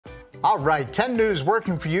All right, 10 News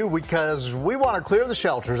working for you because we want to clear the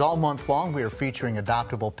shelters all month long. We are featuring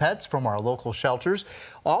adoptable pets from our local shelters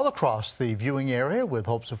all across the viewing area with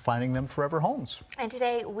hopes of finding them forever homes. And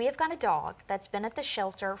today we have got a dog that's been at the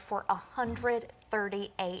shelter for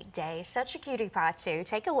 138 days. Such a cutie pie too.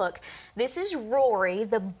 Take a look. This is Rory,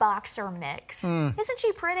 the boxer mix. Isn't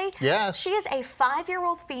she pretty? Yes. She is a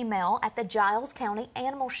 5-year-old female at the Giles County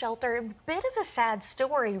Animal Shelter. A bit of a sad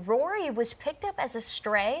story. Rory was picked up as a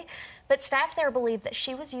stray, but staff there believe that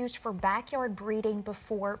she was used for backyard breeding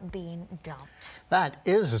before being dumped. That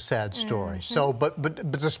is a sad story. So,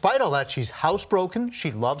 but despite all that, she's housebroken.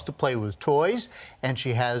 She loves to play with toys, and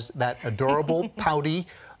she has that adorable, pouty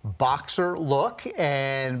boxer look.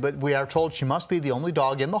 But we are told she must be the only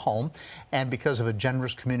dog in the home, and because of a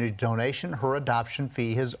generous community donation, her adoption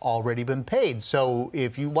fee has already been paid. So,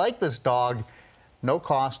 if you like this dog, no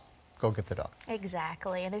cost. Go get the dog.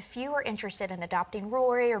 Exactly. And if you are interested in adopting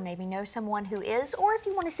Rory or maybe know someone who is, or if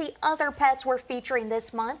you want to see other pets we're featuring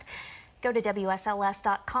this month, go to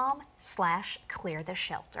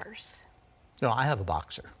WSLS.com/cleartheshelters. No, I have a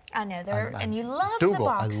boxer. I know, and you love Dougal. the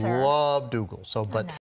boxer. I love Dougal. So, but